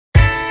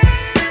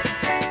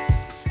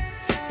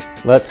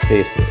Let's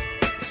face it,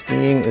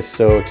 skiing is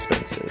so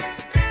expensive,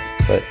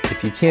 but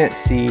if you can't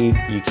see,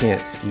 you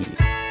can't ski.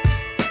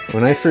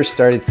 When I first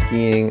started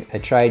skiing, I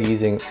tried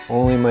using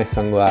only my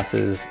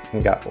sunglasses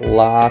and got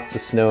lots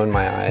of snow in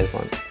my eyes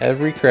on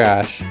every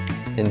crash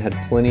and had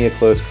plenty of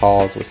close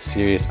calls with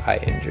serious eye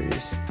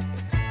injuries.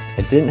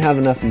 I didn't have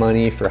enough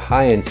money for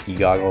high-end ski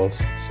goggles,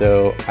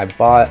 so I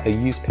bought a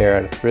used pair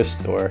at a thrift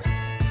store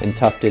and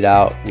toughed it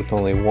out with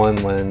only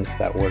one lens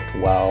that worked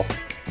well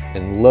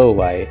in low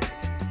light,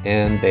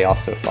 and they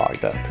also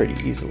fogged up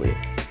pretty easily.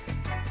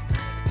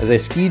 As I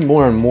skied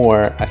more and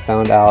more, I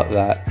found out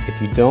that if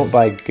you don't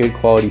buy good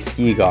quality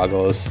ski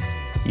goggles,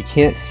 you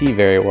can't see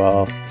very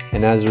well,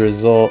 and as a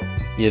result,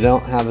 you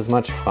don't have as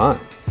much fun.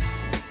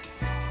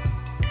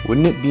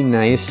 Wouldn't it be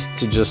nice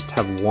to just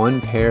have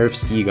one pair of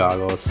ski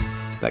goggles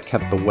that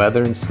kept the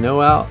weather and snow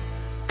out,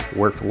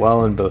 worked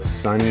well in both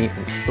sunny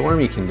and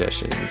stormy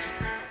conditions,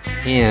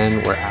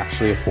 and were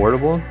actually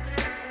affordable?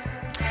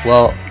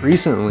 Well,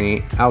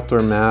 recently,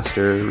 Outdoor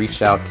Master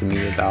reached out to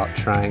me about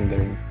trying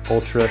their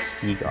Ultra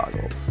ski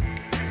goggles.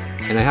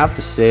 And I have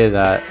to say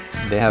that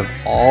they have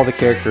all the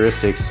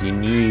characteristics you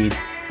need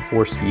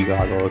for ski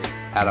goggles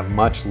at a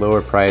much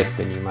lower price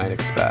than you might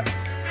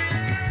expect.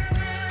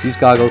 These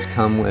goggles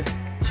come with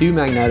two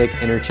magnetic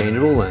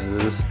interchangeable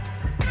lenses,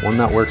 one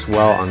that works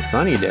well on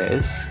sunny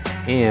days,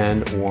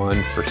 and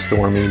one for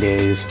stormy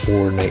days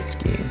or night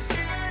skiing.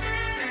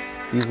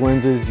 These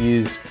lenses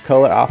use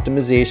color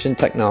optimization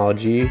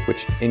technology,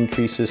 which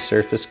increases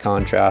surface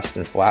contrast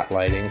and flat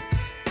lighting,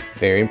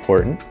 very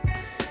important,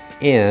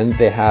 and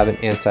they have an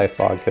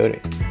anti-fog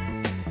coating.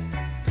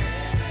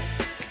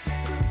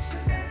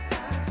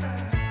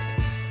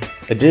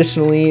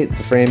 Additionally,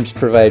 the frames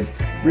provide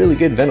really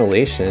good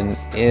ventilation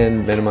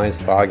and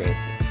minimize fogging.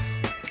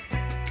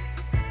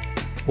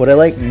 What I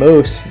like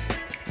most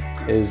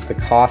is the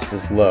cost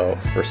is low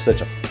for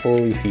such a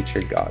fully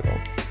featured goggle.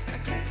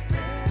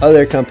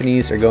 Other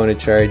companies are going to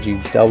charge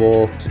you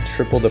double to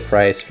triple the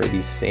price for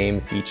these same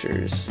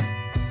features.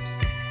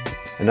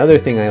 Another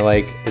thing I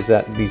like is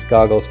that these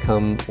goggles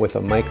come with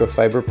a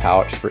microfiber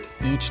pouch for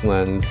each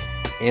lens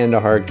and a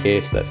hard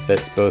case that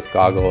fits both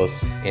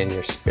goggles and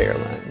your spare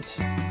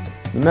lens.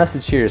 The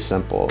message here is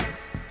simple.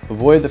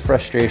 Avoid the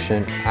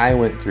frustration I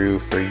went through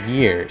for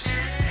years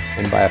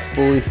and buy a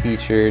fully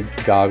featured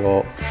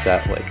goggle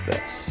set like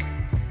this.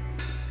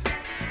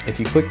 If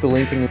you click the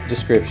link in the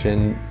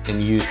description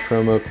and use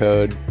promo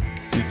code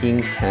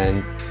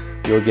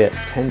SEEKING10, you'll get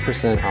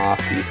 10%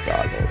 off these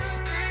goggles.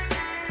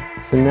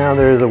 So now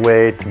there is a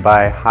way to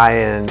buy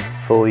high-end,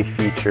 fully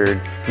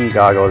featured ski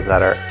goggles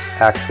that are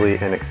actually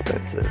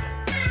inexpensive.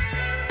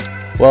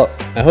 Well,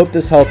 I hope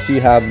this helps you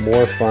have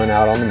more fun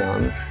out on the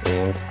mountain,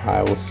 and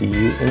I will see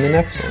you in the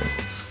next one.